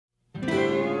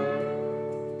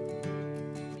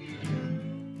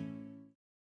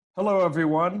Hello,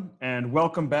 everyone, and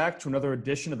welcome back to another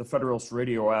edition of the Federalist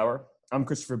Radio Hour. I'm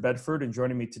Christopher Bedford, and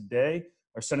joining me today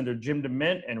are Senator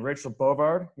DeMint and Rachel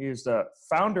Bovard. He is the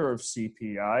founder of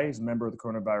CPI. He's a member of the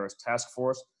Coronavirus Task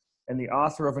Force and the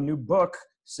author of a new book,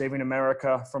 Saving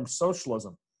America From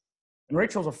Socialism. And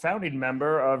Rachel's a founding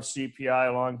member of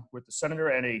CPI along with the senator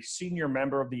and a senior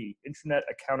member of the Internet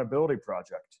Accountability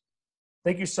Project.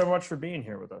 Thank you so much for being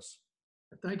here with us.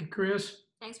 Thank you, Chris.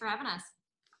 Thanks for having us.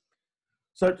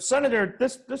 So, Senator,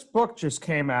 this book just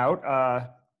came out,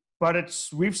 but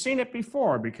we've seen it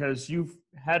before because you've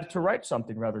had to write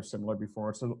something rather similar before.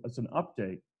 It's an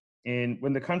update. And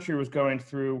when the country was going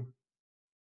through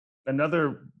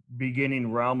another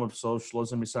beginning realm of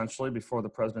socialism, essentially, before the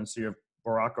presidency of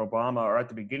Barack Obama, or at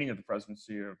the beginning of the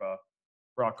presidency of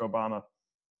Barack Obama.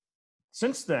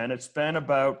 Since then, it's been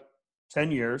about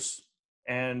 10 years,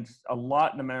 and a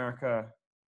lot in America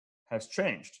has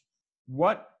changed.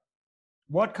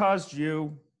 What caused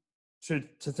you to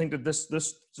think that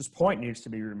this point needs to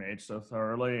be remade so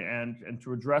thoroughly and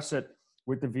to address it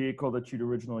with the vehicle that you'd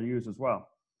originally used as well?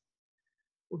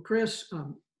 Well, Chris,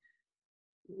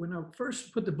 when I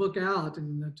first put the book out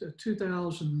in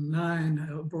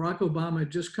 2009, Barack Obama had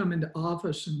just come into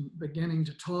office and beginning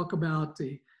to talk about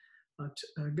the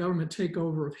government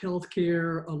takeover of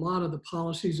healthcare. A lot of the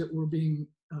policies that were being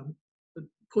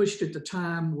pushed at the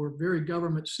time were very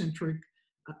government-centric.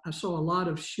 I saw a lot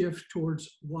of shift towards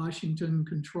Washington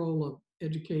control of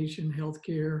education,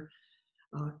 healthcare,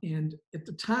 and at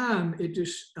the time,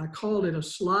 I called it a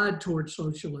slide towards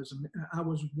socialism. I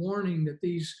was warning that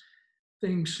these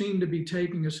things seemed to be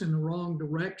taking us in the wrong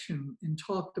direction, and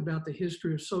talked about the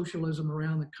history of socialism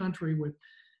around the country,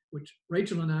 which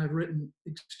Rachel and I have written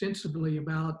extensively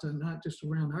about, not just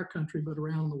around our country, but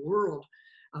around the world.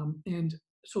 And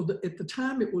so at the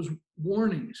time, it was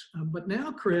warnings. But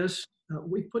now, Chris,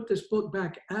 we put this book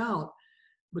back out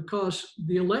because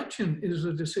the election is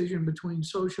a decision between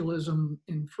socialism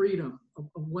and freedom, of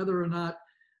whether or not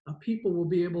people will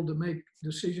be able to make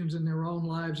decisions in their own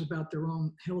lives about their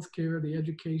own health care, the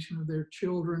education of their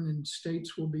children, and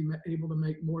states will be able to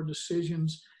make more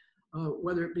decisions,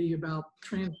 whether it be about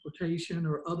transportation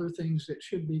or other things that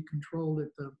should be controlled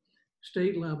at the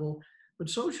state level. But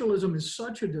socialism is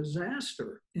such a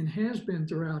disaster and has been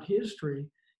throughout history.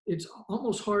 It's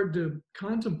almost hard to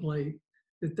contemplate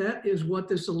that is what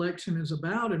this election is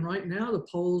about. And right now the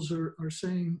polls are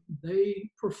saying they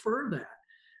prefer that,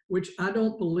 which I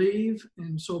don't believe.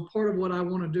 And so part of what I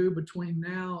want to do between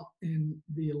now and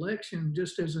the election,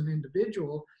 just as an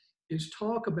individual, is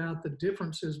talk about the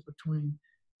differences between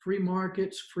free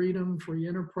markets, freedom, free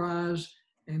enterprise,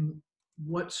 and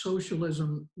what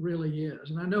socialism really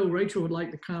is. And I know Rachel would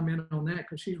like to comment on that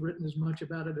because she's written as much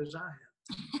about it as I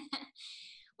have.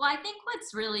 Well, I think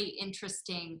what's really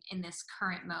interesting in this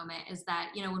current moment is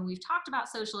that, when we've talked about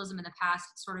socialism in the past,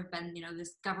 it's sort of been,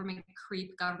 this government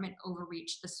creep, government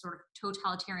overreach, this sort of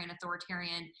totalitarian,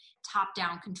 authoritarian,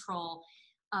 top-down control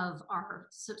of our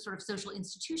sort of social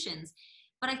institutions.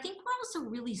 But I think we're also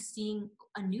really seeing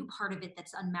a new part of it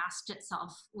that's unmasked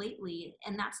itself lately,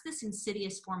 and that's this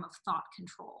insidious form of thought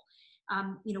control,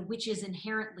 which is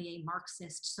inherently a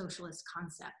Marxist socialist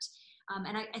concept.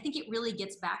 And I think it really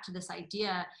gets back to this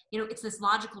idea, it's this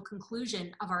logical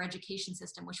conclusion of our education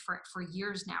system, which for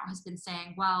years now has been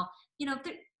saying, well,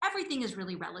 everything is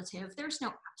really relative. There's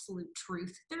no absolute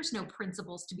truth. There's no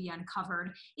principles to be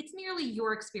uncovered. It's merely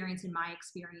your experience and my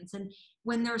experience. And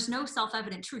when there's no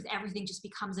self-evident truth, everything just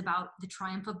becomes about the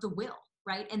triumph of the will,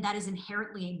 right? And that is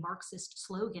inherently a Marxist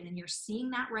slogan. And you're seeing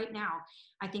that right now,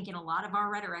 I think, in a lot of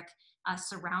our rhetoric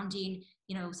surrounding,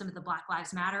 some of the Black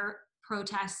Lives Matter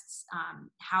protests,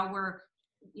 how we're,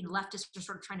 leftists are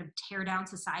sort of trying to tear down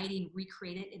society and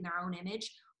recreate it in their own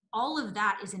image. All of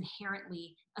that is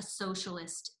inherently a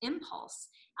socialist impulse.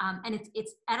 And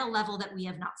it's at a level that we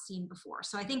have not seen before.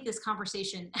 So I think this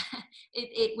conversation,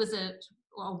 it was a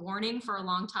warning for a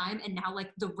long time. And now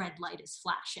like the red light is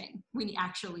flashing.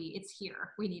 It's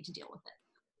here. We need to deal with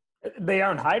it. They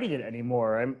aren't hiding it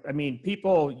anymore. I mean,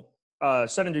 people,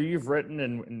 Senator, you've written,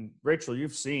 and Rachel,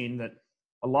 you've seen that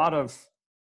a lot of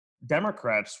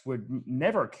Democrats would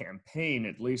never campaign,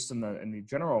 at least in the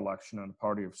general election, on the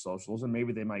party of socialism.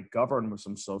 Maybe they might govern with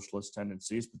some socialist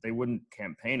tendencies, but they wouldn't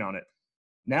campaign on it.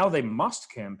 Now they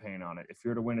must campaign on it if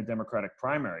you're to win a Democratic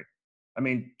primary. I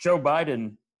mean, Joe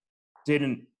Biden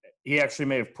he actually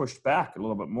may have pushed back a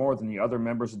little bit more than the other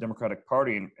members of the Democratic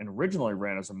Party and originally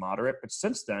ran as a moderate, but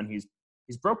since then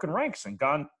he's broken ranks and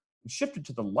gone and shifted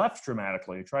to the left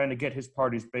dramatically, trying to get his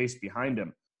party's base behind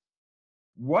him.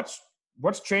 What's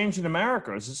changed in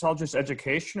America? Is this all just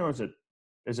education, or is it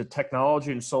Is it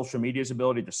technology and social media's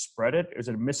ability to spread it? Is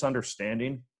it a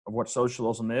misunderstanding of what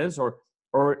socialism is? Or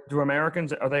do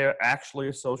Americans, are they actually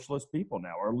a socialist people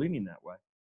now, or leaning that way?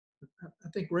 I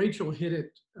think Rachel hit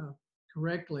it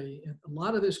correctly. A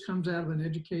lot of this comes out of an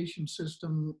education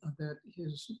system that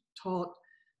has taught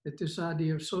that this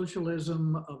idea of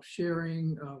socialism, of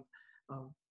sharing,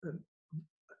 of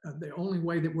the only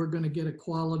way that we're going to get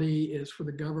equality is for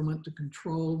the government to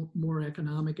control more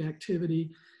economic activity.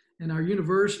 And our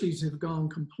universities have gone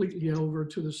completely over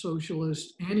to the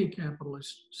socialist,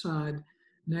 anti-capitalist side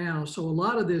now. So a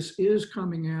lot of this is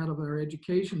coming out of our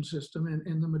education system,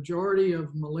 and the majority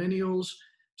of millennials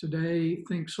today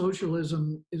think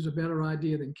socialism is a better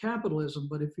idea than capitalism.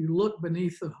 But if you look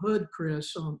beneath the hood,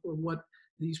 Chris, on what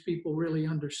these people really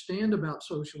understand about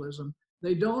socialism,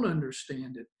 they don't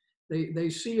understand it. They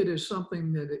see it as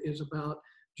something that is about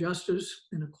justice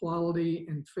and equality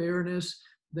and fairness.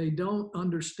 They don't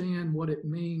understand what it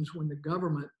means when the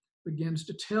government begins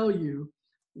to tell you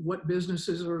what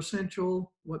businesses are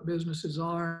essential, what businesses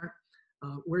aren't,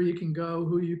 where you can go,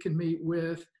 who you can meet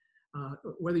with,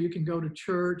 whether you can go to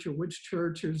church or which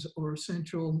churches are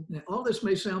essential. Now, all this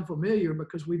may sound familiar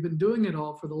because we've been doing it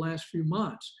all for the last few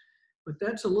months, but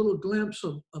that's a little glimpse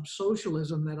of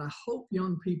socialism that I hope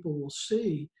young people will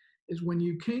see, is when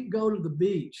you can't go to the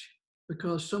beach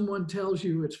because someone tells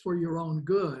you it's for your own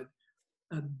good.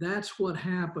 That's what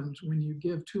happens when you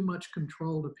give too much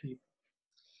control to people.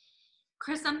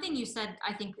 Chris, something you said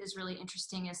I think is really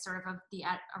interesting is sort of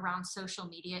around social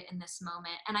media in this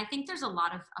moment. And I think there's a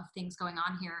lot of things going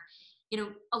on here. You know,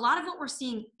 a lot of what we're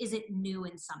seeing isn't new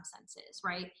in some senses,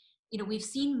 right? You know, we've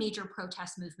seen major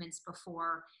protest movements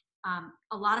before.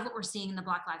 A lot of what we're seeing in the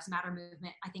Black Lives Matter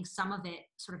movement, I think some of it,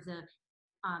 sort of the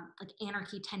like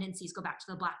anarchy tendencies, go back to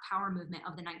the Black Power movement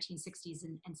of the 1960s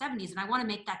and 70s. And I want to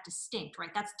make that distinct,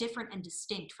 right? That's different and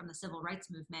distinct from the civil rights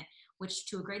movement, which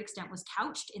to a great extent was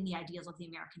couched in the ideals of the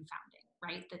American founding,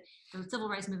 right? The civil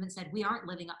rights movement said, we aren't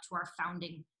living up to our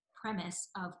founding premise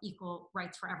of equal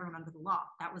rights for everyone under the law.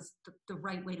 That was the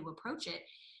right way to approach it.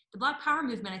 The Black Power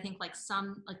movement, I think, like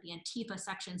the Antifa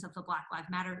sections of the Black Lives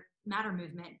Matter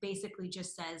movement, basically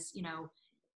just says, you know,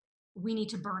 we need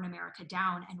to burn America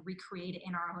down and recreate it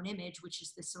in our own image, which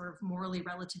is this sort of morally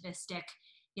relativistic,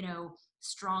 you know,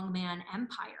 strongman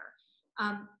empire.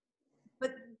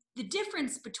 But the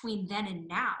difference between then and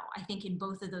now, I think, in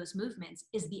both of those movements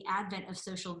is the advent of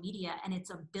social media and its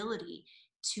ability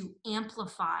to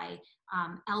amplify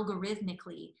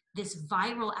algorithmically this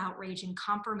viral outrage and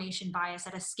confirmation bias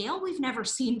at a scale we've never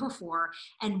seen before,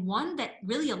 and one that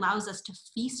really allows us to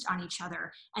feast on each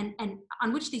other, and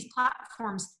on which these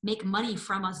platforms make money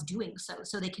from us doing so.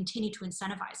 So they continue to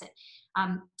incentivize it.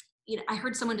 You know, I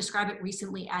heard someone describe it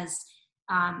recently as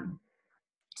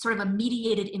sort of a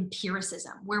mediated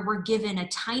empiricism, where we're given a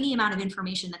tiny amount of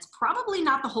information that's probably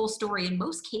not the whole story, in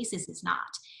most cases is not.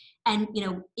 And, you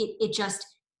know, it just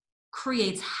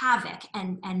creates havoc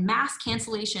and mass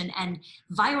cancellation and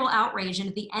viral outrage. And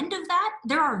at the end of that,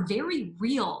 there are very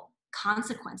real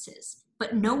consequences,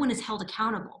 but no one is held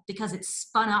accountable because it's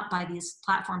spun up by these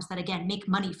platforms that, again, make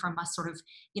money from us sort of,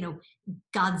 you know,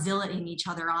 Godzillaing each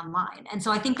other online. And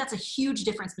so I think that's a huge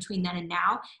difference between then and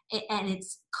now. And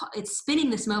it's spinning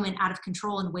this moment out of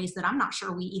control in ways that I'm not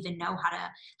sure we even know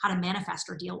how to manifest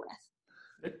or deal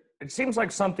with. It seems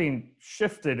like something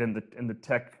shifted in the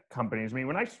tech companies. I mean,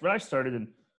 when I started in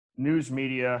news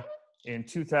media in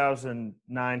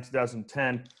 2009,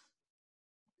 2010,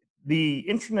 the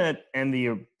internet and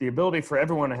the ability for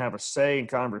everyone to have a say in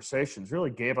conversations really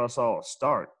gave us all a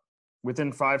start.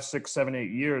 Within 5, 6, 7,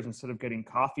 8 years, instead of getting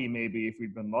coffee, maybe if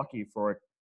we'd been lucky for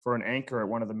an anchor at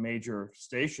one of the major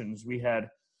stations, we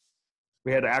had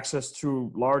access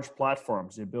to large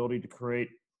platforms, the ability to create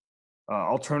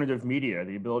alternative media,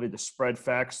 the ability to spread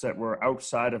facts that were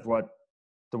outside of what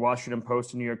the Washington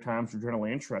Post and New York Times were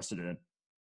generally interested in.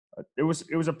 It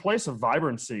was a place of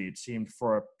vibrancy, it seemed,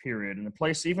 for a period, and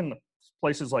even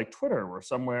places like Twitter were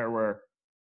somewhere where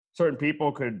certain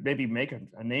people could maybe make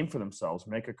a name for themselves,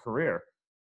 make a career.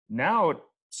 Now it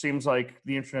seems like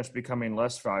the internet's becoming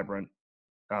less vibrant.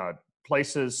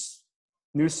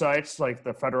 News sites like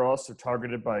the Federalist are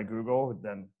targeted by Google,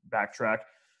 then backtrack.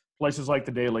 Places like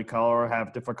the Daily Caller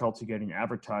have difficulty getting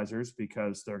advertisers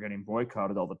because they're getting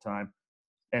boycotted all the time.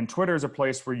 And Twitter is a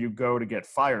place where you go to get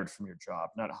fired from your job,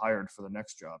 not hired for the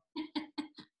next job.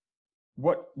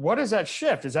 What is that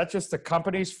shift? Is that just the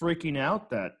companies freaking out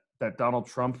that Donald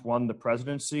Trump won the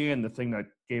presidency and the thing that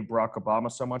gave Barack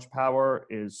Obama so much power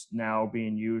is now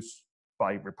being used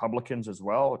by Republicans as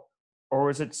well?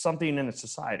 Or is it something in the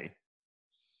society?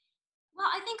 Well,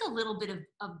 I think a little bit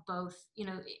of both. You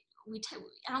know,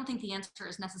 I don't think the answer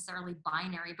is necessarily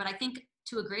binary, but I think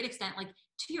to a great extent, like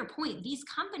to your point, these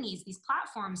companies, these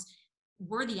platforms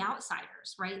were the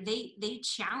outsiders, right? They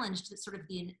challenged sort of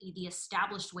the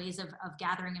established ways of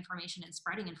gathering information and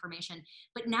spreading information,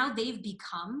 but now they've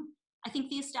become, I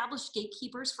think, the established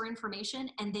gatekeepers for information,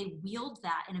 and they wield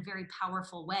that in a very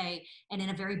powerful way and in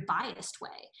a very biased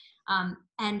way.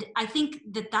 And I think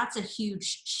that that's a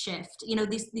huge shift. You know,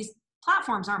 these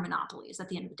platforms are monopolies at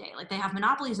the end of the day. Like, they have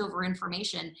monopolies over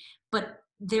information, but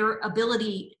their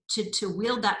ability to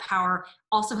wield that power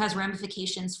also has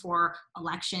ramifications for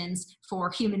elections, for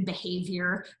human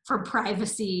behavior, for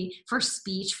privacy, for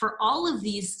speech, for all of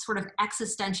these sort of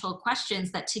existential questions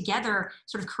that together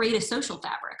sort of create a social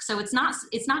fabric. So it's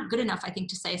not good enough, I think,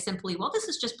 to say simply, well, this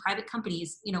is just private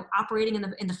companies, you know, operating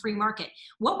in the free market.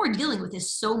 What we're dealing with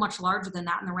is so much larger than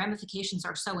that, and the ramifications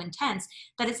are so intense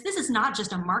that this is not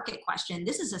just a market question.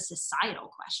 This is a societal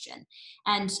question.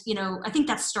 And, you know, I think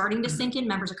that's starting to sink in.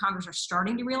 Members of Congress are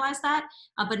starting to realize that,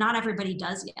 but not everybody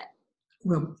does yet.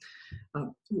 Well,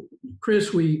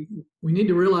 Chris, we need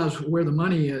to realize where the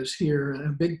money is here. A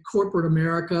big corporate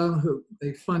America, who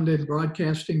they funded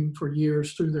broadcasting for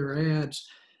years through their ads,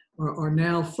 are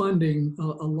now funding a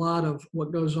lot of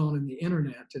what goes on in the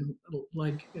internet. And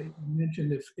like you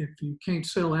mentioned, if you can't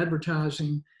sell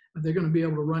advertising, they're going to be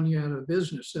able to run you out of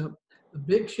business. So the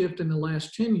big shift in the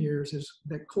last 10 years is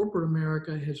that corporate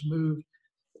America has moved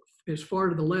as far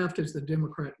to the left as the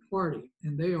Democrat Party,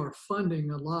 and they are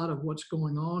funding a lot of what's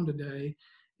going on today,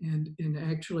 and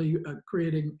actually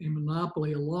creating a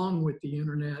monopoly along with the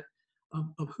internet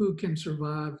of who can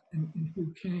survive and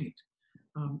who can't.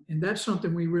 And that's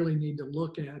something we really need to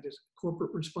look at, is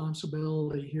corporate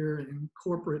responsibility here, and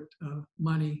corporate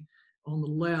money on the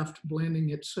left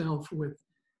blending itself with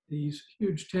these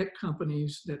huge tech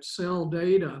companies that sell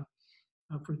data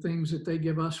for things that they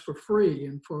give us for free.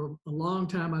 And for a long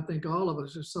time, I think all of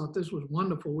us just thought this was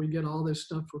wonderful. We get all this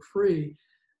stuff for free,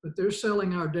 but they're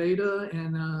selling our data.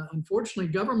 And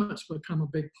unfortunately, governments become a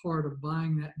big part of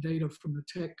buying that data from the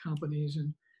tech companies.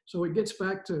 And so it gets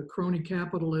back to crony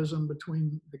capitalism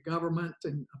between the government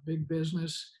and a big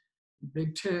business,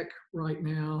 big tech right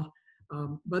now.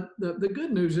 But the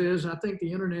good news is, I think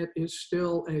the internet is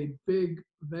still a big,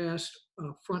 vast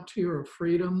frontier of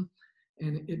freedom.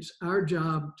 And it's our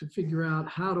job to figure out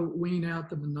how to wean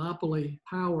out the monopoly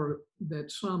power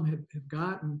that some have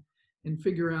gotten, and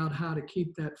figure out how to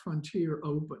keep that frontier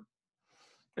open.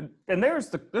 And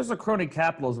there's a crony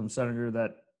capitalism, Senator,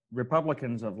 that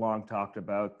Republicans have long talked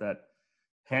about, that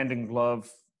hand-in-glove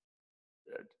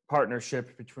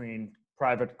partnership between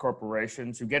private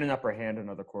corporations who get an upper hand on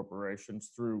other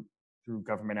corporations through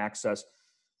government access.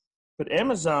 But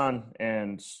Amazon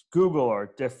and Google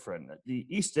are different. The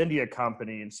East India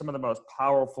Company and some of the most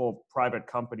powerful private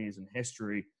companies in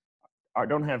history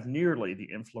don't have nearly the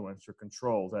influence or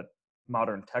control that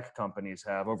modern tech companies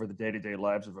have over the day-to-day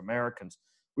lives of Americans.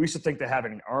 We used to think that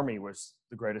having an army was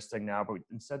the greatest thing now, but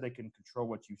instead they can control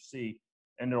what you see,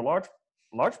 and in a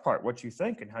large part what you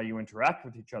think and how you interact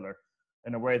with each other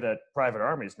in a way that private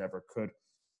armies never could.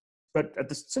 But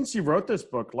since you wrote this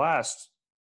book last,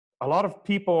 a lot of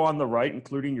people on the right,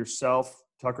 including yourself,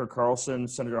 Tucker Carlson,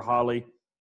 Senator Hawley,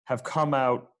 have come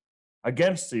out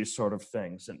against these sort of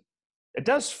things. And it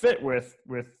does fit with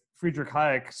Friedrich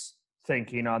Hayek's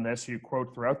thinking on this, you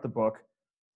quote throughout the book,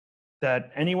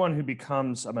 that anyone who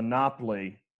becomes a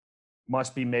monopoly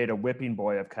must be made a whipping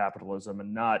boy of capitalism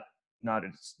and not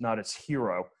its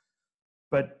hero.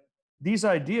 But these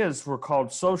ideas were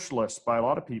called socialist by a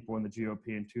lot of people in the GOP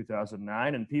in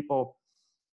 2009, and people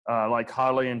like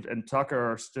Hawley and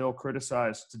Tucker are still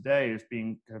criticized today as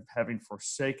having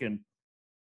forsaken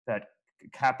that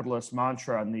capitalist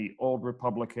mantra and the old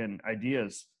Republican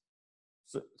ideas.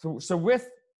 So with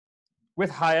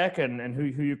Hayek and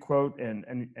who you quote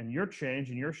and your change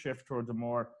and your shift towards a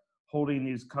more holding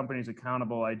these companies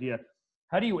accountable idea,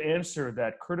 how do you answer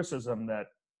that criticism that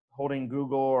holding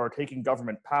Google or taking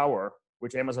government power,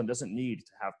 which Amazon doesn't need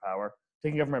to have power,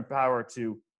 taking government power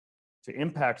to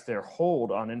impact their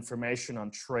hold on information,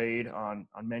 on trade, on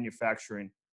manufacturing,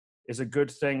 is a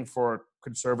good thing for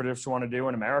conservatives to want to do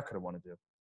and America to want to do?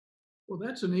 Well,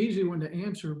 that's an easy one to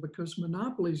answer, because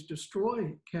monopolies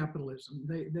destroy capitalism.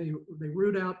 They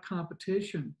root out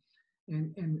competition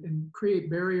and create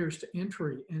barriers to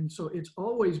entry. And so it's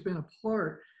always been a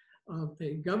part of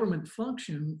a government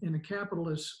function in a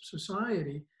capitalist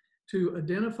society to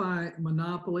identify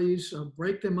monopolies,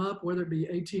 break them up, whether it be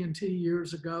AT&T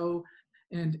years ago.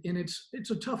 And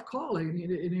it's a tough call, and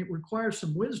it requires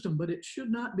some wisdom, but it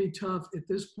should not be tough at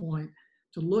this point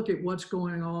to look at what's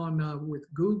going on with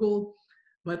Google.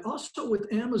 but also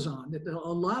with Amazon, that a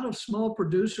lot of small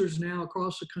producers now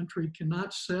across the country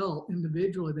cannot sell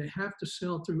individually. They have to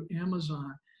sell through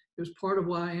Amazon. It was part of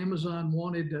why Amazon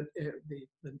wanted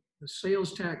the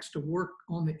sales tax to work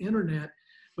on the internet,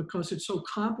 because it's so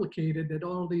complicated that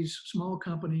all these small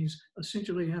companies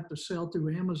essentially have to sell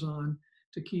through Amazon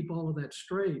to keep all of that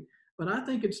straight. But I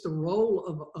think it's the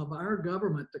role of our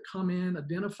government to come in,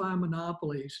 identify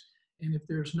monopolies, and if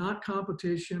there's not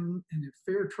competition and if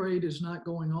fair trade is not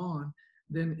going on,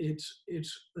 then it's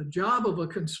the job of a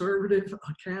conservative,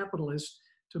 a capitalist,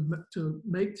 to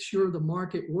make sure the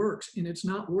market works. And it's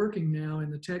not working now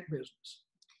in the tech business.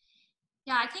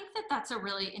 Yeah, I think that that's a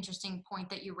really interesting point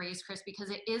that you raised, Chris, because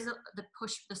it is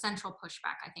the central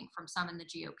pushback, I think, from some in the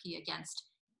GOP against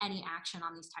any action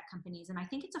on these tech companies. And I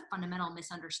think it's a fundamental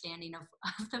misunderstanding of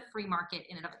the free market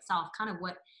in and of itself, kind of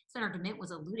what Senator DeMint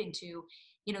was alluding to.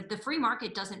 You know, the free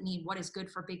market doesn't mean what is good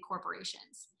for big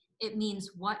corporations. It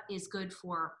means what is good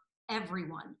for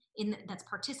everyone that's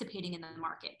participating in the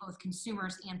market, both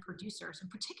consumers and producers, and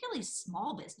particularly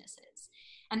small businesses.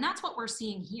 And that's what we're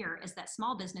seeing here, is that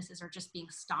small businesses are just being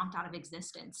stomped out of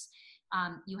existence.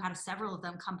 You had several of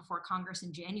them come before Congress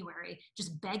in January,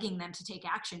 just begging them to take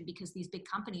action because these big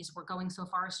companies were going so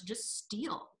far as to just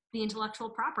steal the intellectual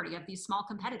property of these small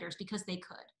competitors because they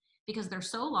could, because they're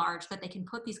so large that they can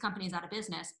put these companies out of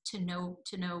business to no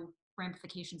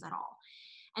ramifications at all.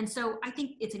 And so I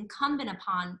think it's incumbent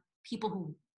upon people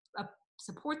who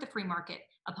support the free market,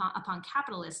 upon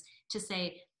capitalists, to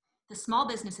say the small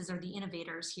businesses are the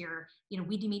innovators here. You know,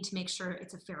 we do need to make sure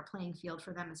it's a fair playing field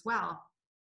for them as well.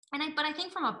 But I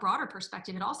think from a broader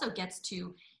perspective, it also gets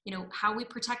to, you know, how we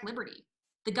protect liberty.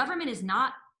 The government is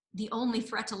not the only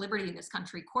threat to liberty in this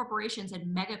country. Corporations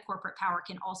and mega corporate power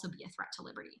can also be a threat to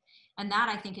liberty. And that,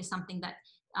 I think, is something that,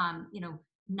 you know,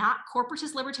 not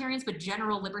corporatist libertarians, but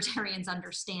general libertarians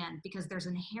understand, because there's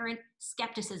inherent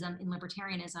skepticism in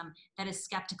libertarianism that is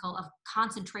skeptical of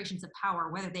concentrations of power,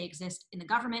 whether they exist in the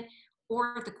government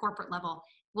or at the corporate level.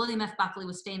 William F. Buckley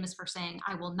was famous for saying,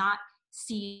 "I will not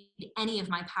cede any of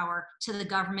my power to the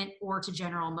government or to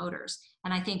General Motors."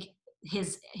 And I think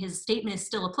his statement is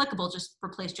still applicable. Just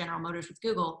replace General Motors with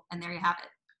Google, and there you have it.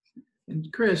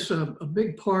 And Chris, a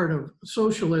big part of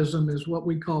socialism is what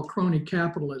we call crony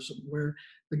capitalism, where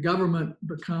the government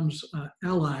becomes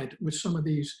allied with some of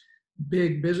these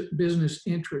big business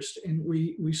interests. And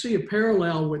we see a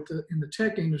parallel in the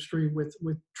tech industry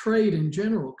with trade in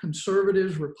general.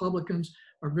 Conservatives, Republicans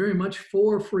are very much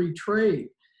for free trade.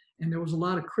 And there was a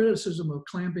lot of criticism of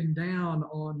clamping down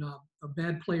on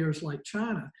bad players like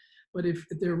China. But if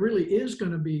there really is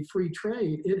going to be free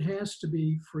trade, it has to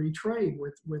be free trade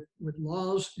with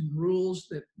laws and rules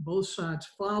that both sides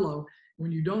follow.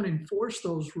 When you don't enforce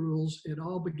those rules, it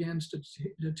all begins to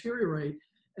deteriorate,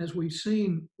 as we've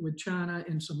seen with China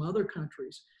and some other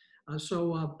countries.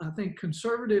 So I think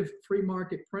conservative free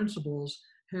market principles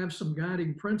have some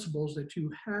guiding principles that you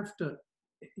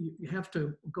have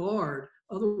to guard.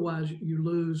 Otherwise, you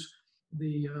lose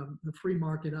the free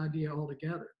market idea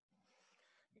altogether.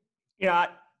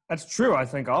 Yeah, that's true. I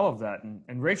think all of that.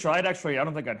 And Rachel, I don't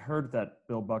think I'd heard that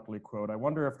Bill Buckley quote. I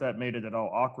wonder if that made it at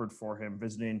all awkward for him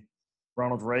visiting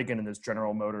Ronald Reagan in his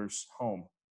General Motors home,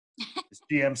 his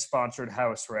GM-sponsored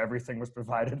house where everything was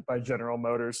provided by General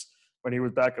Motors when he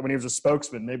was a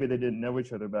spokesman. Maybe they didn't know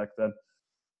each other back then.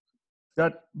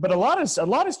 But a lot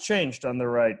has changed on the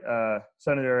right,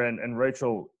 Senator and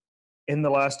Rachel, in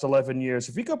the last 11 years.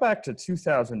 If we go back to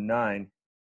 2009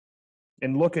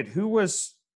 and look at who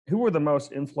were the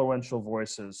most influential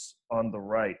voices on the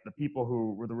right, the people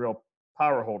who were the real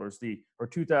power holders,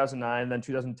 2009, then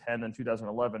 2010, then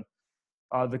 2011,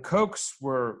 the Kochs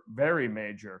were very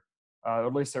major.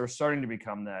 At least they were starting to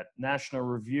become that. National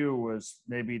Review was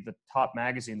maybe the top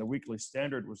magazine. The Weekly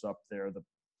Standard was up there.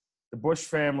 The Bush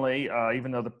family,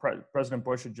 even though President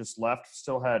Bush had just left,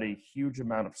 still had a huge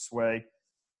amount of sway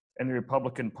in the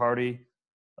Republican Party.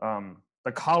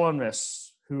 The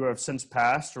columnists who have since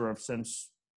passed or have since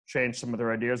changed some of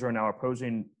their ideas are now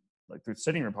opposing, like, the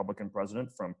sitting Republican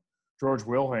president, from George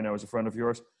Will, who I know is a friend of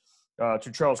yours,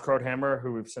 to Charles Krauthammer,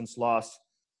 who we've since lost.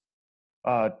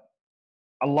 A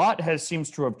lot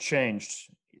seems to have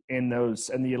changed in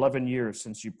the 11 years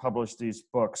since you published these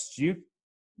books. Do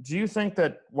you think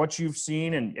that what you've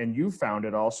seen, and you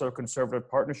founded also Conservative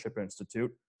Partnership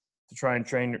Institute to try and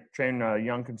train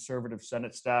young conservative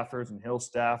Senate staffers and Hill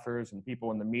staffers and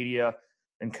people in the media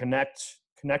and connect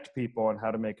people on how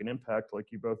to make an impact,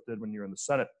 like you both did when you were in the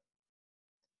Senate?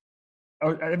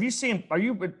 Do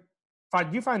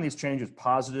you find these changes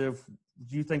positive?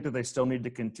 Do you think that they still need to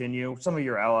continue? Some of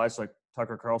your allies, like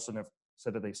Tucker Carlson, have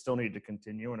said that they still need to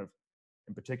continue and have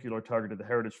in particular targeted the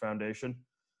Heritage Foundation,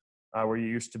 where you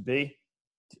used to be.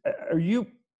 Do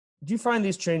you find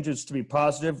these changes to be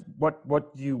positive?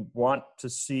 What do you want to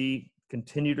see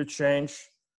continue to change?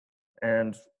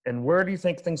 And where do you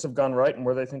think things have gone right and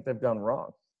where they think they've gone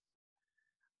wrong?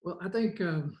 Well, I think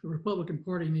the Republican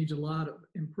Party needs a lot of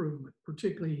improvement,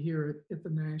 particularly here at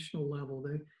the national level.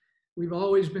 We've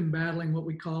always been battling what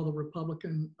we call the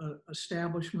Republican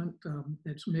establishment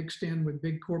that's mixed in with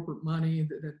big corporate money,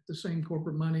 that the same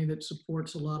corporate money that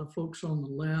supports a lot of folks on the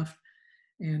left.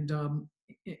 And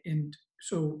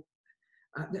so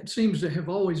that seems to have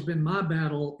always been my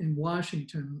battle in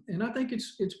Washington. And I think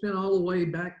it's been all the way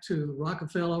back to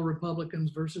Rockefeller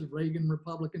Republicans versus Reagan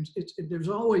Republicans. There's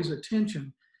always a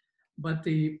tension, but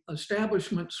the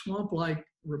establishment swamp-like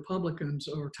Republicans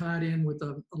are tied in with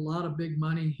a lot of big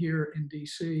money here in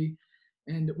DC.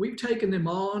 And we've taken them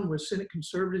on with Senate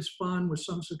Conservatives Fund with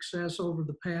some success over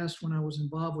the past when I was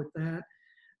involved with that.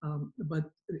 But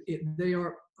they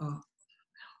are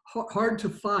hard to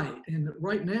fight. And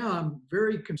right now I'm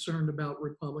very concerned about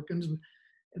Republicans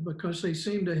because they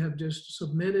seem to have just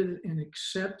submitted and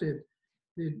accepted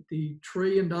the $1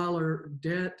 trillion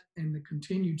debt and the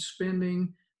continued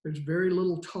spending. There's very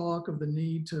little talk of the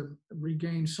need to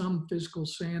regain some fiscal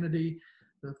sanity.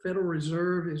 The Federal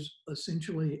Reserve is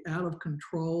essentially out of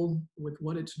control with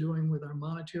what it's doing with our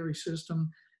monetary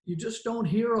system. You just don't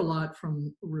hear a lot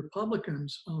from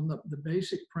Republicans on the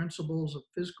basic principles of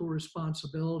fiscal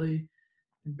responsibility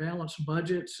and balanced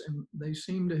budgets, and they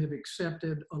seem to have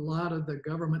accepted a lot of the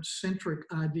government-centric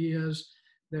ideas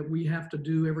that we have to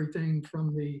do everything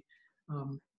from the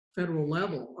federal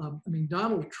level. I mean,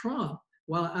 Donald Trump,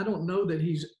 while I don't know that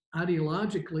he's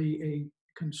ideologically a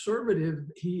conservative,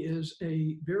 he is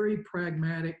a very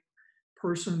pragmatic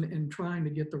person in trying to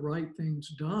get the right things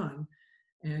done.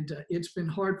 And it's been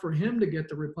hard for him to get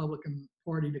the Republican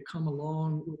Party to come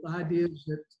along with ideas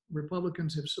that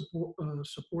Republicans have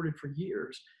supported for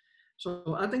years.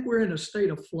 So I think we're in a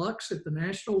state of flux at the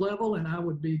national level, and I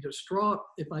would be distraught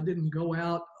if I didn't go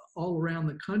out all around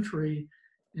the country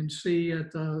and see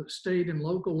at the state and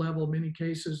local level, many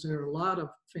cases, there are a lot of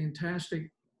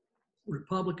fantastic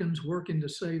Republicans working to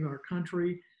save our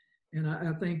country. And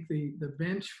I think the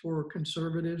bench for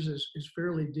conservatives is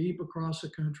fairly deep across the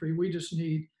country. We just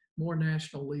need more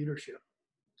national leadership.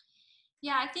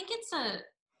 Yeah, I think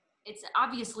it's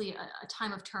obviously a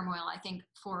time of turmoil, I think,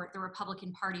 for the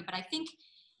Republican Party. But I think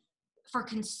for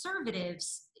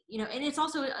conservatives, and it's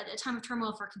also a time of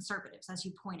turmoil for conservatives, as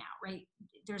you point out, right?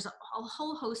 There's a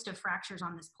whole host of fractures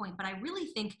on this point. But I really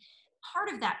think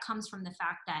part of that comes from the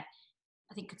fact that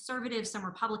I think conservatives, some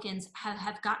Republicans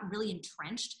have gotten really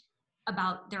entrenched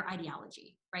about their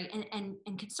ideology, right?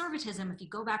 And conservatism, if you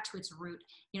go back to its root,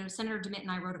 Senator DeMint and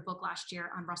I wrote a book last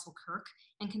year on Russell Kirk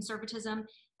and conservatism.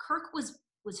 Kirk was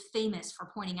famous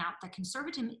for pointing out that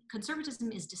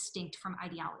conservatism is distinct from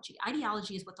ideology.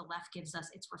 Ideology is what the left gives us.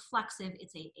 It's reflexive.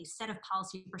 It's a set of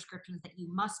policy prescriptions that you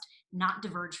must not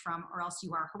diverge from, or else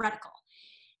you are heretical.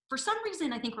 For some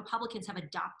reason, I think Republicans have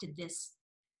adopted this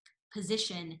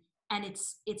position, and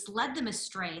it's led them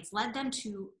astray. It's led them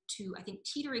to I think,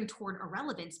 teetering toward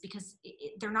irrelevance, because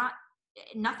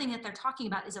nothing that they're talking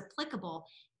about is applicable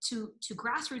to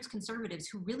grassroots conservatives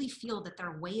who really feel that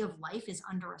their way of life is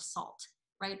under assault,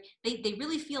 right? They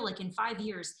really feel like in 5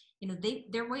 years,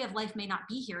 their way of life may not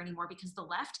be here anymore because the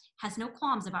left has no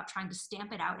qualms about trying to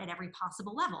stamp it out at every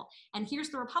possible level. And here's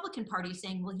the Republican Party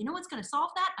saying, well, what's going to solve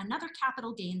that? Another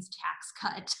capital gains tax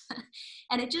cut.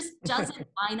 And it just doesn't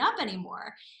line up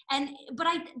anymore. But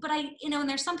I, and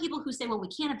there's some people who say, well, we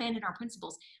can't abandon our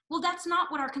principles. Well, that's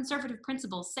not what our conservative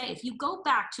principles say. If you go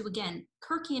back to, again,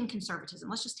 Kirkian conservatism,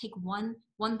 let's just take one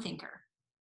thinker.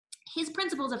 His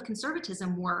principles of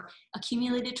conservatism were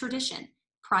accumulated tradition,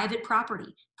 private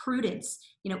property, prudence,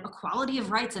 equality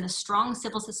of rights, and a strong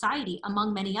civil society,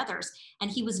 among many others. And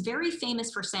he was very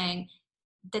famous for saying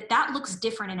that looks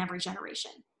different in every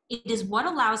generation. It is what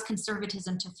allows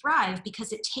conservatism to thrive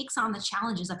because it takes on the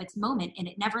challenges of its moment and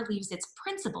it never leaves its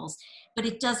principles, but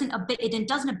it doesn't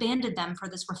abandon them for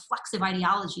this reflexive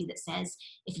ideology that says,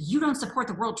 if you don't support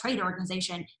the World Trade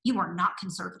Organization, you are not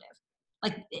conservative.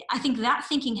 I think that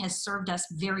thinking has served us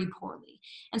very poorly.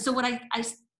 And so what I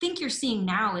think you're seeing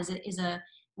now is a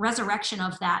resurrection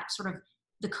of that sort of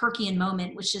the Kirkian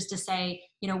moment, which is to say,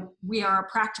 we are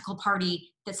a practical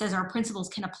party that says our principles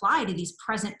can apply to these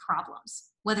present problems,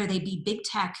 whether they be big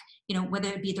tech, whether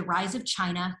it be the rise of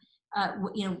China,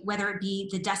 whether it be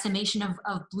the decimation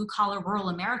of blue-collar rural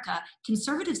America.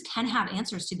 Conservatives can have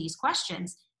answers to these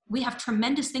questions. We have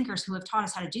tremendous thinkers who have taught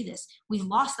us how to do this. We've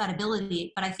lost that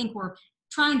ability, but I think we're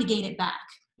trying to gain it back.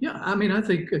 Yeah, I mean, I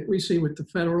think we see with the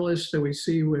Federalists, that we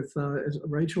see with, as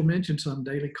Rachel mentioned, some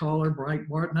Daily Caller,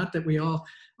 Breitbart, not that we all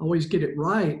always get it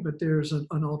right, but there's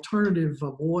an alternative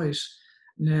voice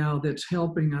now that's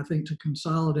helping, I think, to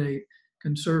consolidate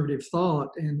conservative thought.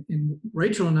 And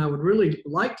Rachel and I would really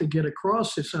like to get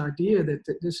across this idea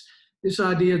this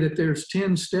idea that there's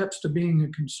 10 steps to being a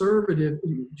conservative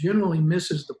generally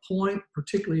misses the point,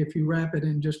 particularly if you wrap it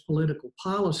in just political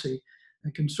policy.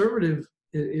 A conservative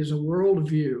is a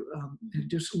worldview, and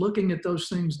just looking at those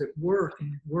things that work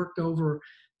and worked over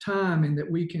time, and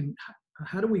that we can,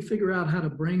 how do we figure out how to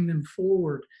bring them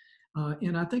forward?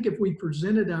 And I think if we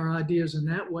presented our ideas in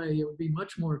that way, it would be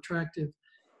much more attractive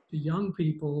to young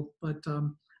people. But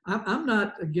I'm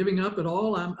not giving up at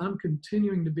all. I'm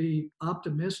continuing to be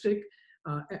optimistic.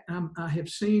 I have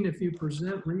seen, if you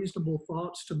present reasonable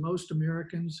thoughts to most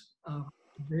Americans,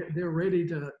 they're ready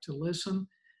to listen.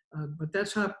 But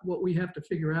that's what we have to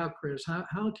figure out, Chris.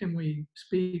 How can we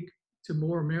speak to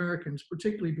more Americans,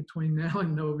 particularly between now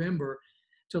and November,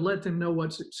 to let them know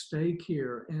what's at stake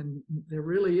here? And there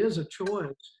really is a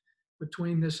choice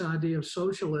between this idea of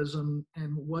socialism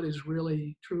and what is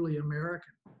really, truly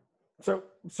American.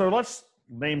 So let's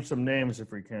name some names,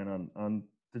 if we can, on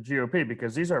the GOP,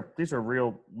 because these are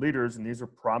real leaders, and these are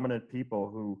prominent people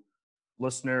who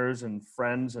listeners and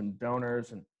friends and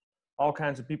donors and all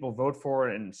kinds of people vote for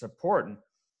and support. And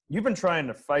you've been trying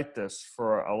to fight this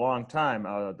for a long time,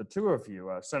 the two of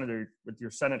you, Senator, with your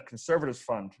Senate Conservatives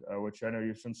Fund, which I know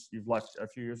you've left a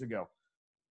few years ago.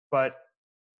 But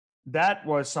that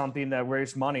was something that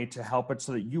raised money to help it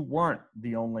so that you weren't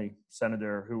the only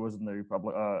senator who was in the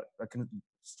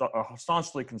a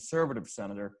staunchly conservative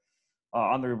senator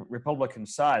on the Republican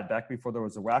side. Back before there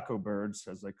was the wacko birds,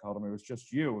 as they called them, it was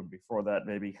just you. And before that,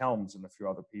 maybe Helms and a few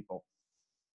other people.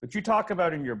 But you talk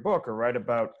about in your book, or write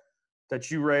about,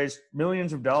 that you raised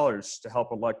millions of dollars to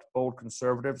help elect bold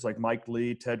conservatives like Mike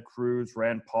Lee, Ted Cruz,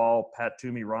 Rand Paul, Pat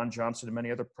Toomey, Ron Johnson, and many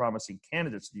other promising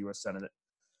candidates in the U.S. Senate.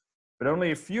 But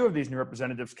only a few of these new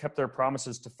representatives kept their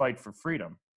promises to fight for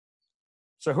freedom.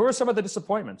 So who are some of the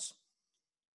disappointments?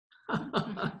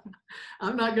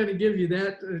 I'm not going to give you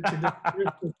that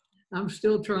today. I'm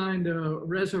still trying to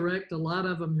resurrect a lot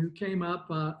of them who came up.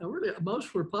 Really,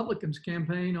 most Republicans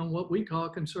campaign on what we call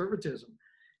conservatism.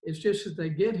 It's just that they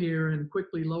get here and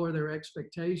quickly lower their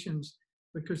expectations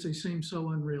because they seem so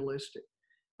unrealistic.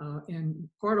 And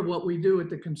part of what we do at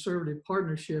the Conservative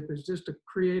Partnership is just to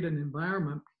create an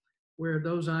environment where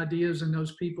those ideas and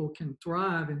those people can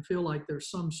thrive and feel like there's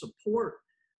some support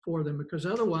for them, because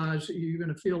otherwise you're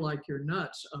going to feel like you're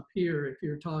nuts up here if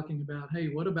you're talking about, hey,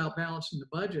 what about balancing the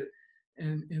budget?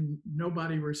 And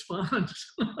nobody responds.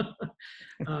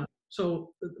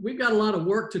 So we've got a lot of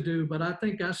work to do, but I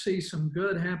think I see some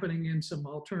good happening in some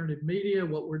alternative media,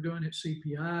 what we're doing at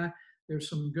CPI. There's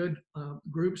some good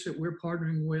groups that we're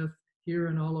partnering with here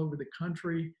and all over the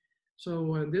country.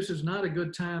 So this is not a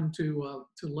good time to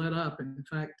let up. And in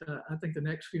fact, I think the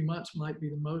next few months might be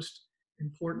the most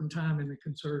important time in the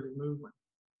conservative movement.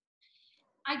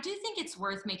 I do think it's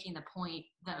worth making the point,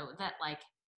 though, that like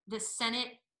the Senate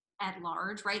at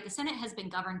large, right? The Senate has been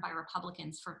governed by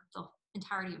Republicans for the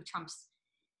entirety of Trump's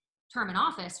term in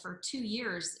office. For 2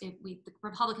 years, the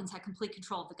Republicans had complete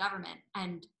control of the government,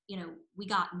 and we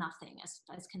got nothing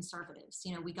as conservatives.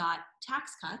 We got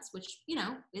tax cuts, which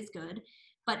is good,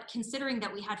 but considering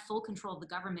that we had full control of the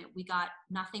government, we got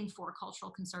nothing for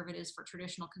cultural conservatives, for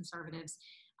traditional conservatives.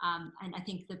 And I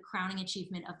think the crowning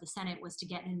achievement of the Senate was to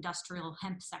get an industrial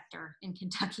hemp sector in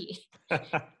Kentucky.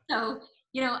 So,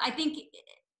 I think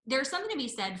there's something to be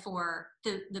said for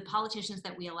the politicians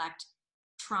that we elect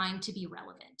trying to be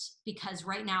relevant, because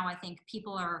right now I think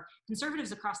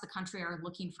conservatives across the country are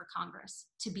looking for Congress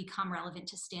to become relevant,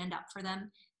 to stand up for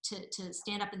them, to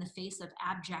stand up in the face of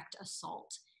abject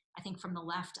assault, I think, from the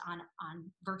left on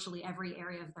virtually every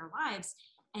area of their lives.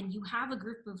 And you have a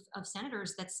group of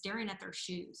senators that's staring at their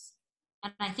shoes.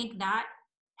 And I think that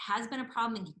has been a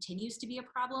problem and continues to be a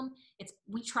problem.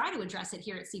 We try to address it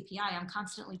here at CPI. I'm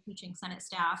constantly teaching Senate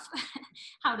staff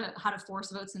how to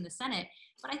force votes in the Senate.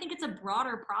 But I think it's a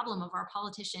broader problem of our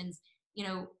politicians,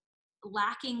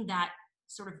 lacking that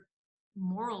sort of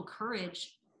moral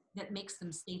courage that makes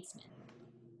them statesmen.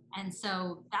 And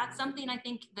so that's something I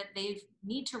think that they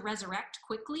need to resurrect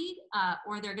quickly,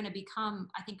 or they're going to become,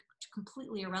 I think,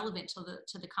 completely irrelevant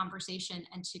to the conversation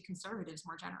and to conservatives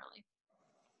more generally.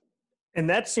 And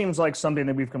that seems like something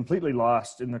that we've completely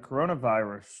lost in the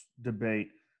coronavirus debate,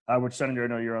 which, Senator, I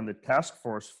know you're on the task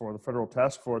force for, the federal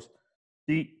task force.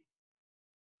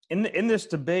 In this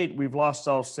debate, we've lost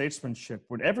all statesmanship.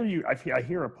 Whenever I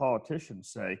hear a politician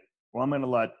say, well, I'm going to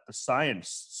let the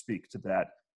science speak to that,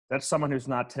 That's someone who's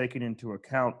not taking into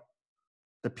account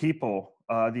the people,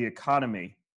 the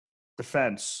economy,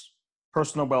 defense,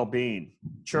 personal well-being,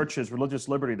 churches, religious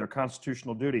liberty, their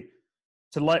constitutional duty.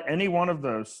 To let any one of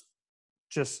those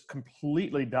just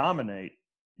completely dominate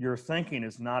your thinking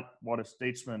is not what a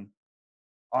statesman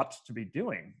ought to be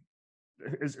doing.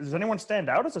 Does anyone stand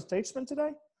out as a statesman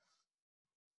today?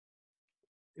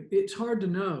 It's hard to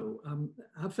know.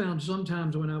 I found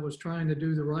sometimes when I was trying to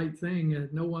do the right thing,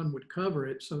 no one would cover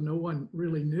it. So no one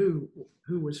really knew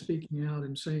who was speaking out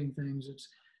and saying things. It's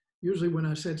usually when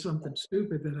I said something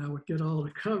stupid that I would get all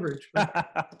the coverage.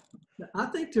 But I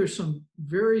think there's some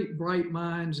very bright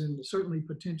minds and certainly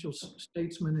potential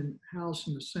statesmen in the House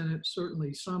and the Senate,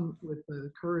 certainly some with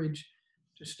the courage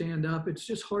to stand up. It's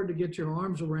just hard to get your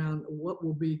arms around what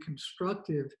will be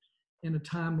constructive in a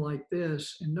time like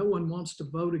this. And no one wants to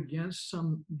vote against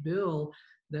some bill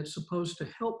that's supposed to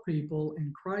help people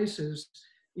in crisis,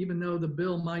 even though the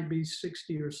bill might be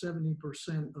 60 or 70%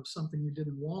 of something you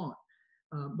didn't want.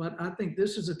 But I think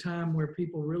this is a time where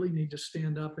people really need to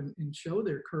stand up and show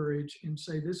their courage and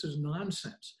say, this is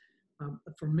nonsense.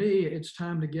 For me, it's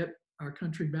time to get our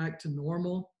country back to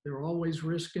normal. There are always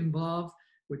risks involved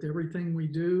with everything we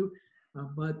do,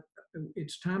 but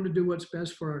it's time to do what's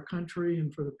best for our country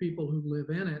and for the people who live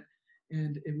in it.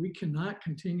 And we cannot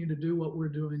continue to do what we're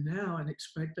doing now and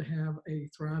expect to have a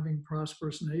thriving,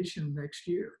 prosperous nation next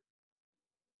year.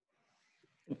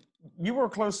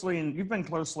 You've been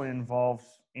closely involved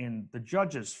in the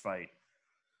judges' fight.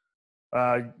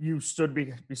 You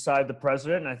stood beside the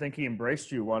president, and I think he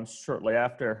embraced you once shortly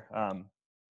after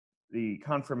the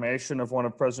confirmation of one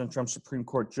of President Trump's Supreme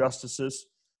Court justices.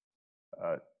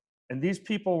 And these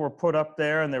people were put up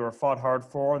there, and they were fought hard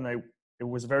for, and it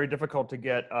was very difficult to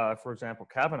get, for example,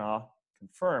 Kavanaugh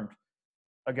confirmed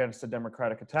against the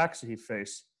Democratic attacks that he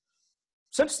faced.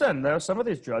 Since then, though, some of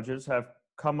these judges have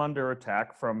come under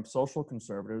attack from social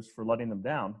conservatives for letting them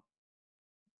down.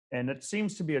 And it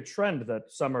seems to be a trend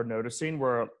that some are noticing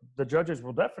where the judges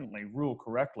will definitely rule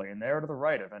correctly, and they're to the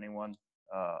right of anyone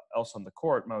else on the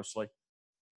court mostly,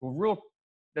 will rule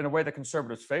in a way that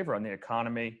conservatives favor on the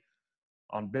economy,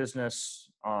 on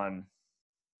business, on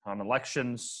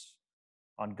elections,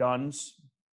 on guns,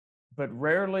 but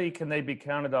rarely can they be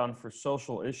counted on for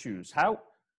social issues.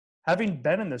 Having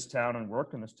been in this town and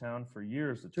worked in this town for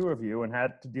years, the two of you, and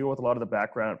had to deal with a lot of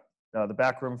the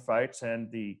backroom fights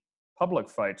and the public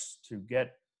fights to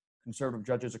get conservative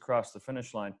judges across the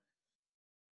finish line,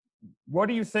 what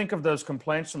do you think of those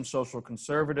complaints from social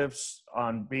conservatives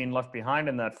on being left behind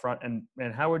in that front,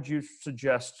 and how would you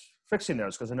suggest fixing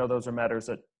those? Because I know those are matters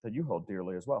that you hold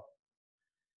dearly as well.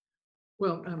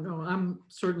 Well, no, I'm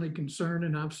certainly concerned,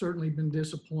 and I've certainly been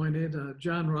disappointed.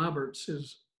 John Roberts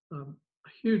is a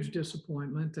huge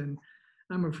disappointment, and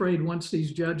I'm afraid once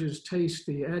these judges taste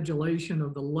the adulation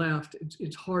of the left,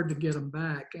 it's hard to get them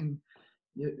back. And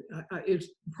the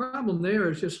problem there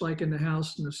is just like in the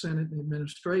House and the Senate and the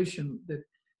administration, that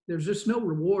there's just no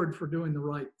reward for doing the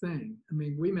right thing. I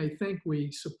mean, we may think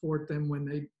we support them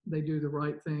when they do the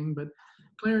right thing, but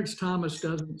Clarence Thomas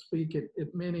doesn't speak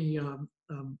at many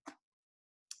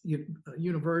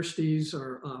universities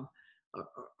or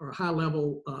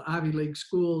high-level Ivy League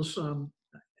schools.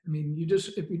 I mean,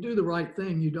 if you do the right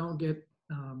thing, you don't get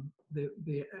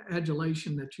the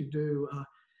adulation that you do.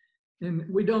 And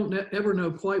we don't ever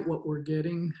know quite what we're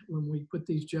getting when we put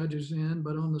these judges in.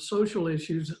 But on the social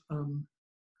issues,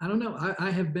 I don't know. I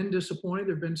have been disappointed.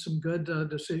 There have been some good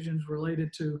decisions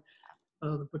related to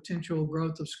the potential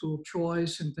growth of school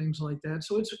choice and things like that.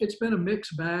 So it's been a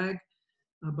mixed bag.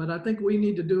 But I think we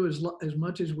need to do as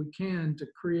much as we can to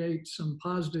create some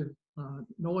positive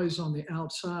noise on the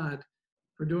outside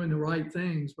for doing the right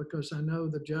things, because I know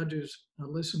the judges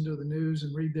listen to the news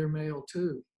and read their mail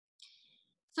too.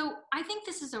 So I think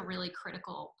this is a really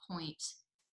critical point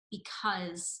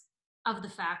because of the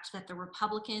fact that the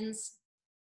Republican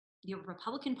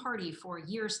Party for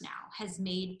years now has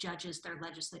made judges their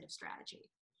legislative strategy.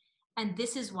 And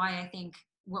this is why I think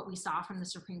what we saw from the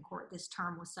Supreme Court this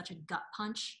term was such a gut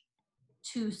punch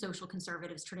to social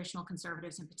conservatives, traditional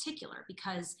conservatives in particular,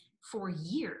 because for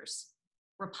years,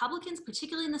 Republicans,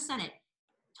 particularly in the Senate,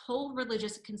 told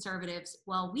religious conservatives,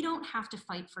 well, we don't have to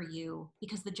fight for you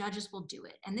because the judges will do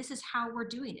it. And this is how we're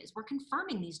doing it, is we're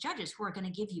confirming these judges who are going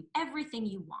to give you everything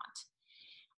you want.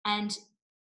 And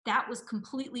that was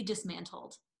completely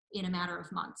dismantled in a matter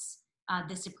of months,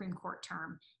 this Supreme Court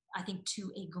term. I think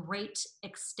to a great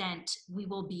extent, we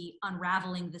will be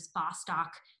unraveling this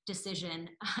Bostock decision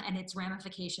and its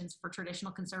ramifications for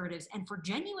traditional conservatives and for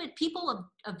genuine people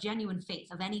of genuine faith,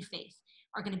 of any faith,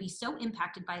 are going to be so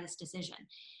impacted by this decision.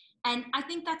 And I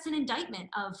think that's an indictment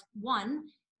of, one,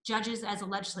 judges as a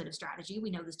legislative strategy.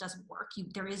 We know this doesn't work.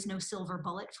 There is no silver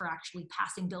bullet for actually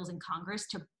passing bills in Congress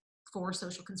for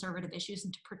social conservative issues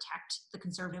and to protect the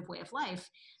conservative way of life.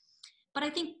 But I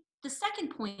think the second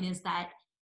point is that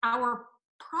our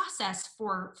process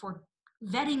for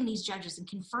vetting these judges and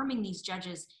confirming these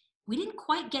judges, we didn't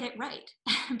quite get it right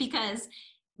because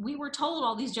we were told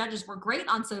all these judges were great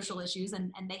on social issues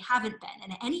and they haven't been.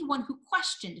 And anyone who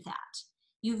questioned that,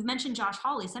 you've mentioned Josh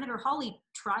Hawley. Senator Hawley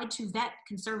tried to vet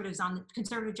conservative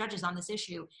judges on this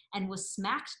issue and was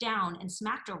smacked down and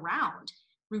smacked around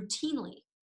routinely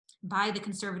by the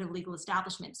conservative legal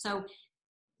establishment. So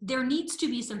there needs to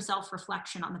be some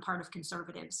self-reflection on the part of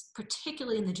conservatives,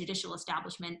 particularly in the judicial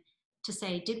establishment, to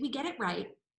say, did we get it right?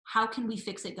 How can we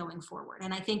fix it going forward?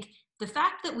 And I think the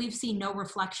fact that we've seen no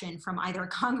reflection from either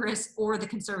Congress or the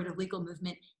conservative legal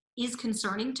movement is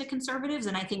concerning to conservatives,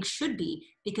 and I think should be,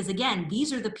 because again,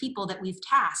 these are the people that we've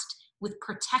tasked with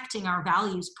protecting our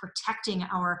values, protecting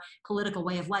our political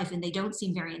way of life, and they don't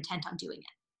seem very intent on doing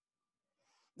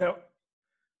it. Now,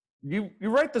 you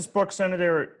write this book,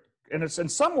 Senator, and it's in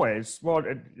some ways, well,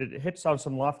 it hits on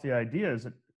some lofty ideas,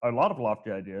 a lot of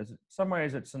lofty ideas. In some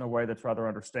ways, it's in a way that's rather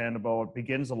understandable. It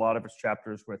begins a lot of its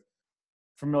chapters with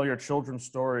familiar children's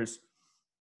stories.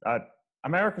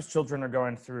 America's children are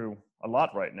going through a lot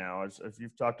right now, as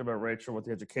you've talked about, Rachel, with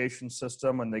the education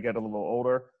system when they get a little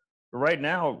older. But right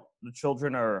now, the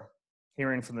children are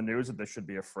hearing from the news that they should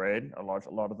be afraid. A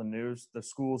lot of the news, the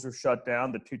schools are shut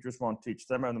down, the teachers won't teach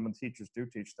them, and when the teachers do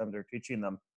teach them, they're teaching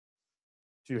them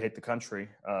to hate the country,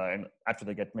 and after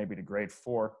they get maybe to grade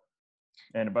 4,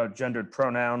 and about gendered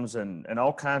pronouns and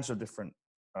all kinds of different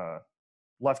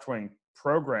left-wing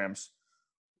programs.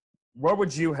 What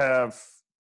would you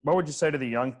say to the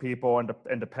young people and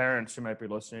to parents who might be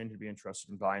listening who'd be interested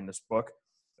in buying this book,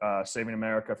 Saving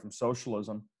America from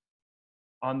Socialism,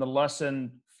 on the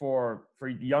lesson for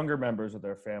younger members of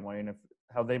their family and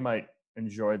how they might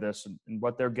enjoy this and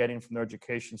what they're getting from their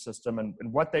education system and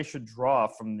what they should draw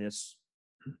from this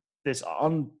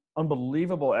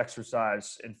unbelievable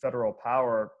exercise in federal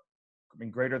power, I mean,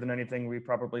 greater than anything we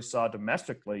probably saw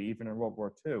domestically, even in World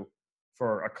War II,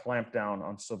 for a clampdown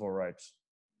on civil rights?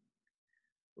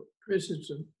 Chris, it's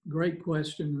a great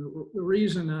question. The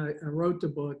reason I wrote the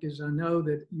book is I know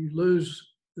that you lose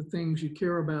the things you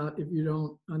care about if you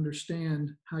don't understand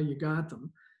how you got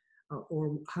them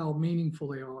or how meaningful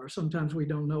they are. Sometimes we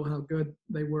don't know how good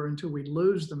they were until we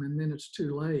lose them, and then it's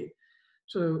too late.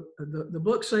 So the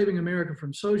book, Saving America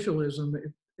from Socialism,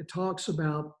 it talks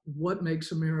about what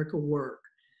makes America work.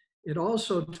 It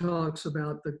also talks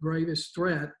about the greatest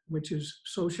threat, which is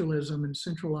socialism and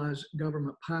centralized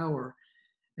government power.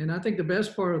 And I think the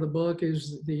best part of the book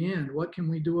is the end. What can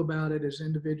we do about it as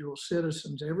individual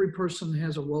citizens? Every person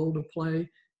has a role to play.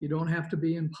 You don't have to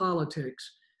be in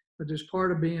politics, but as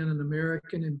part of being an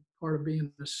American and part of being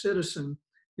a citizen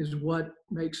is what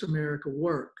makes America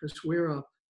work, because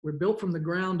we're built from the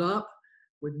ground up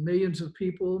with millions of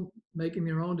people making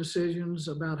their own decisions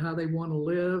about how they want to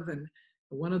live. And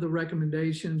one of the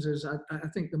recommendations is, I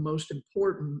think the most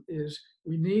important is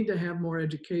we need to have more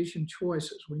education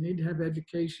choices. We need to have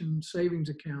education savings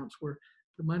accounts where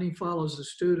the money follows the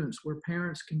students, where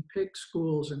parents can pick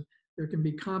schools and there can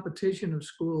be competition of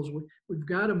schools. We've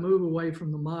got to move away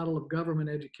from the model of government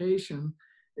education.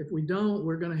 If we don't,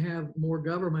 we're going to have more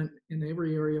government in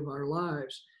every area of our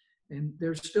lives. And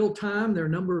there's still time. There are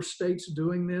a number of states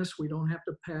doing this. We don't have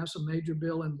to pass a major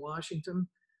bill in Washington.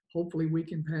 Hopefully we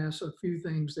can pass a few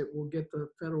things that will get the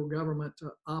federal government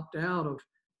to opt out of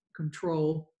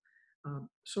control.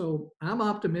 So I'm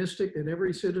optimistic that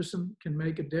every citizen can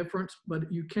make a difference,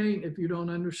 but you can't if you don't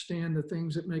understand the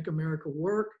things that make America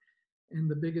work and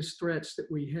the biggest threats that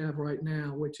we have right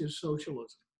now, which is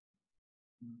socialism.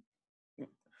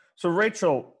 So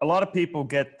Rachel, a lot of people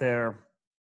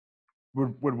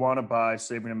would want to buy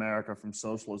Saving America from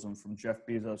Socialism from Jeff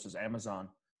Bezos's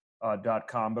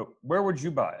Amazon.com, but where would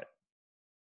you buy it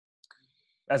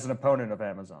as an opponent of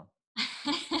Amazon?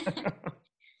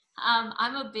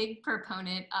 I'm a big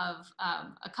proponent of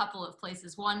a couple of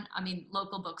places. One, I mean,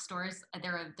 local bookstores,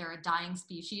 they're a dying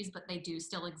species, but they do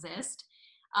still exist.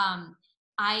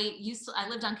 I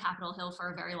lived on Capitol Hill for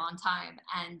a very long time,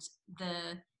 and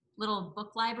the little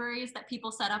book libraries that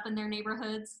people set up in their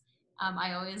neighborhoods,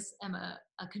 I always am a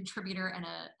contributor and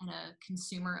a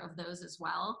consumer of those as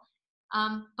well.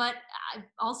 But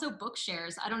also book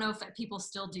shares. I don't know if people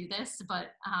still do this,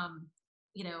 but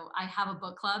I have a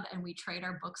book club and we trade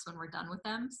our books when we're done with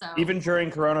them. So even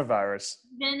during coronavirus.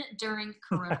 Even during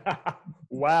coronavirus.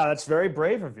 Wow, that's very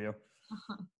brave of you.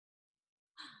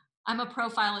 I'm a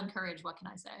profile in courage. What can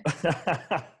I say?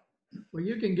 Well,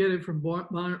 you can get it from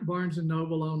Barnes and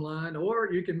Noble online,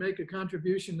 or you can make a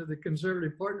contribution to the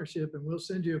Conservative Partnership, and we'll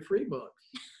send you a free book.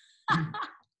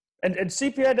 And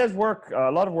CPI does work,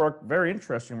 a lot of work, very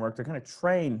interesting work, to kind of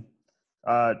train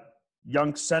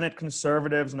young Senate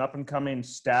conservatives and up-and-coming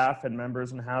staff and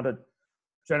members in how to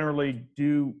generally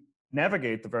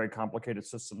navigate the very complicated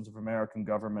systems of American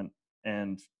government,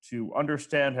 and to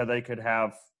understand how they could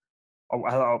have,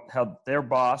 how their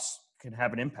boss can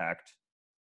have an impact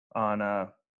on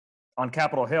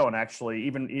Capitol Hill, and actually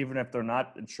even if they're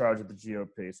not in charge of the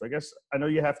GOP. So I guess, I know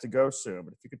you have to go soon,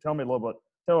 but if you could tell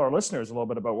our listeners a little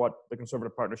bit about what the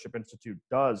Conservative Partnership Institute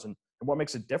does, and what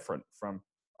makes it different from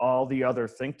all the other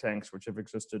think tanks which have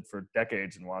existed for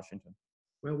decades in Washington.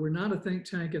 Well, we're not a think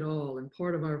tank at all. And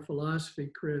part of our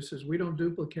philosophy, Chris, is we don't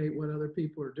duplicate what other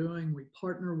people are doing. We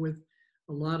partner with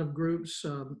a lot of groups.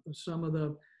 Some of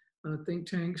the think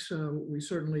tanks, we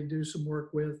certainly do some work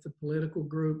with, the political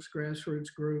groups,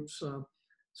 grassroots groups.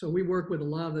 So we work with a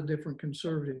lot of the different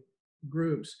conservative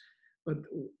groups. But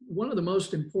one of the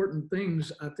most important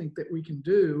things I think that we can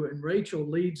do, and Rachel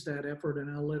leads that effort, and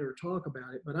I'll let her talk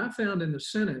about it, but I found in the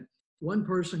Senate, one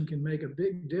person can make a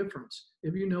big difference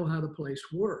if you know how the place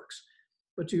works.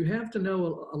 But you have to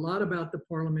know a lot about the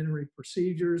parliamentary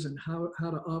procedures and how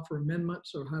to offer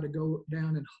amendments, or how to go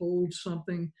down and hold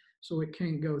something so it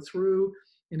can't go through.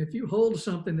 And if you hold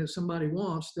something that somebody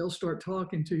wants, they'll start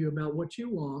talking to you about what you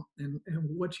want and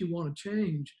what you want to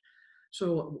change.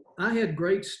 So I had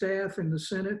great staff in the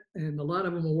Senate, and a lot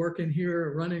of them are working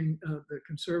here running the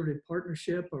Conservative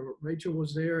Partnership. Or Rachel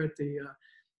was there at the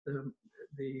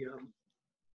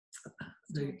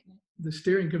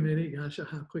steering committee. Gosh,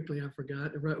 how quickly I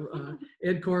forgot.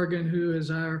 Ed Corrigan, who is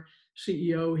our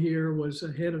CEO here, was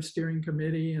a head of steering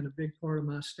committee and a big part of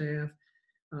my staff.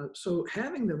 So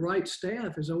having the right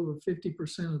staff is over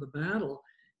 50% of the battle.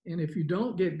 And if you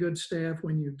don't get good staff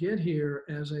when you get here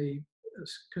as a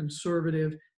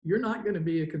conservative, you're not going to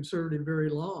be a conservative very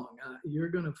long. You're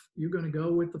going to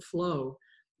go with the flow.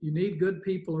 You need good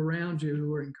people around you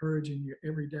who are encouraging you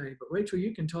every day. But Rachel,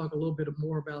 you can talk a little bit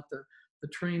more about the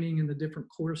training and the different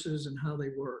courses and how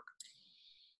they work.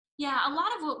 Yeah, a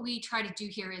lot of what we try to do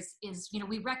here is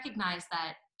we recognize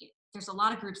that there's a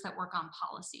lot of groups that work on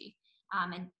policy,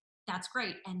 and that's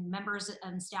great. And members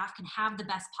and staff can have the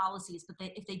best policies, but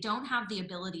if they don't have the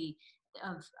ability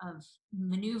of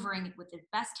maneuvering with the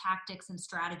best tactics and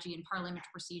strategy and parliamentary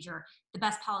procedure, the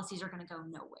best policies are going to go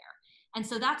nowhere. And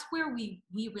so that's where we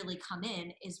really come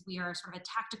in, is we are sort of a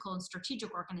tactical and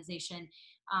strategic organization.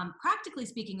 Practically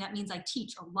speaking, that means I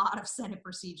teach a lot of Senate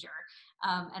procedure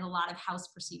and a lot of House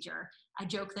procedure. I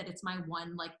joke that it's my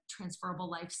one transferable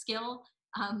life skill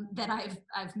that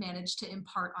I've managed to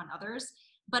impart on others.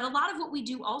 But a lot of what we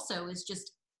do also is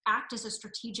just act as a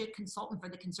strategic consultant for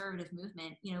the conservative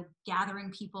movement, gathering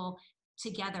people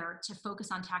together to focus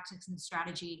on tactics and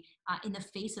strategy in the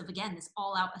face of, again, this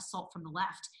all-out assault from the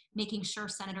left, making sure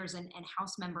senators and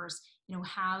House members,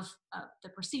 have the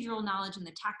procedural knowledge and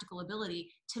the tactical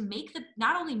ability to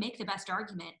not only make the best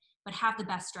argument, but have the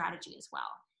best strategy as well.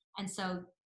 And so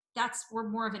we're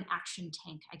more of an action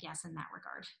tank, I guess, in that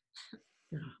regard.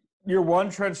 Yeah. Your one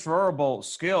transferable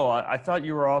skill, I thought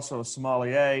you were also a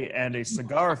sommelier and a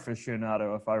cigar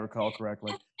aficionado, if I recall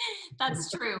correctly.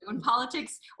 That's true. In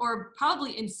politics, or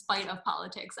probably in spite of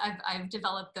politics, I've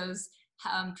developed those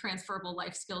transferable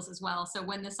life skills as well. So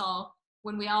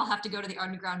when we all have to go to the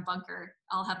underground bunker,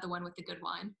 I'll have the one with the good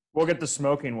wine. We'll get the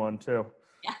smoking one too.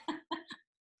 Yeah.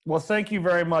 Well, thank you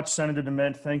very much, Senator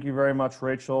DeMint. Thank you very much,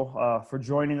 Rachel, for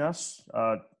joining us.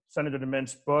 Senator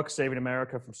DeMint's book, Saving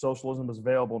America from Socialism, is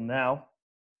available now.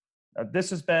 This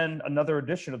has been another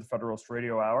edition of the Federalist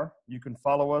Radio Hour. You can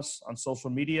follow us on social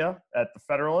media at the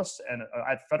Federalist and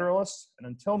at Federalist. And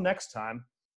until next time,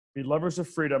 be lovers of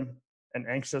freedom and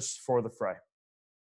anxious for the fray.